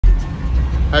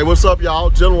Hey, what's up, y'all?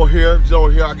 General here.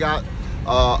 I got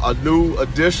a new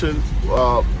addition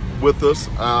with us.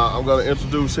 I'm going to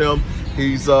introduce him.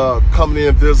 He's coming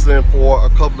in visiting for a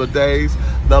couple of days.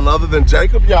 None other than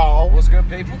Jacob, y'all. What's good,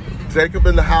 people? Jacob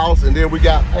in the house, and then we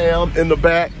got Pam in the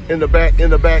back.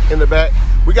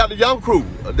 We got the young crew.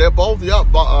 They're both young.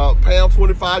 Pam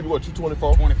 25. You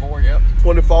 24? 24, yep.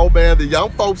 24, man. The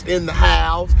young folks in the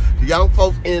house.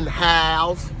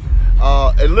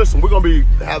 And listen, we're going to be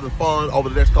having fun over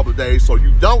the next couple of days. So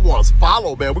you young ones,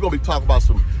 follow, man. We're going to be talking about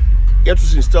some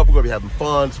interesting stuff. We're going to be having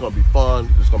fun. It's going to be fun.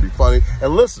 It's going to be funny.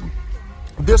 And listen,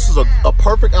 this is a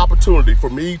perfect opportunity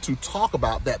for me to talk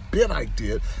about that bit I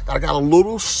did that I got a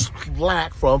little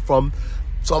slack from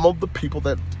some of the people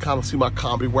that kind of see my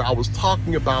comedy, where I was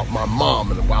talking about my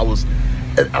mom, and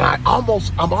I'm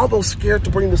almost scared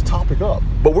to bring this topic up.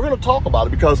 But we're going to talk about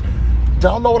it because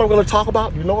y'all know what I'm going to talk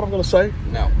about? You know what I'm going to say?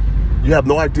 No. You have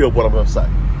no idea what I'm going to say.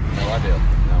 No idea.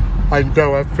 No. I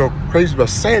know I feel crazy about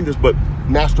saying this, but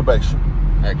masturbation.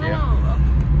 Heck yeah.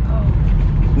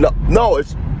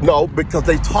 No, because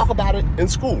they talk about it in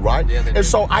school, right? Yeah, they do. And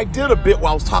so I did a bit where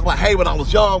I was talking about, hey, when I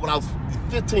was young, when I was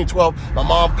 15, 12, my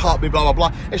mom caught me, blah, blah,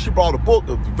 blah. And she brought a book,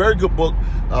 a very good book,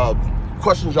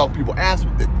 questions young people asked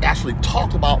me, that actually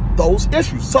talked about those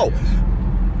issues. So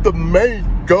the main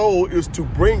goal is to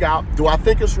bring out, do I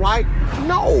think it's right?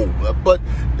 No, but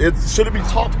should it be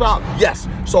talked about? Yes.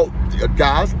 So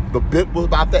guys, the bit was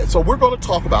about that. So we're going to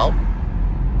talk about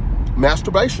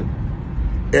masturbation.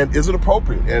 And is it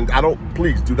appropriate? And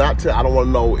please do not tell, I don't want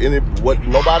to know what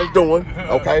nobody's doing,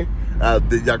 okay?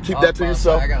 Y'all keep that to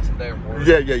yourself. I got some damn words.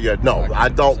 Yeah. No, I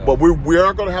don't. But we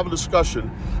are going to have a discussion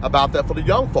about that for the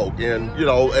young folk, and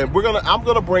and I'm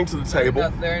gonna bring to the table.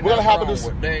 We're gonna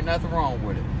have there ain't nothing wrong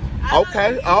with it.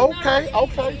 Okay.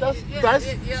 That's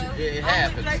it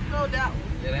happens.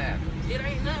 It happens. It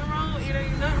ain't nothing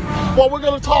wrong. Well, we're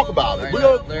gonna talk about it.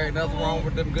 There ain't nothing wrong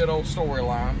with them good old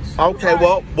storylines. Okay.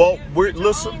 Well,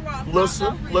 listen.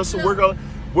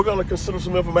 We're gonna consider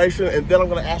some information, and then I'm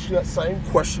gonna ask you that same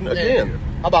question again. Yeah.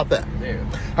 How about that? Yeah.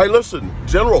 Hey, listen,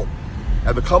 General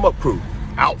and the Come Up Crew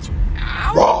out.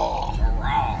 Raw.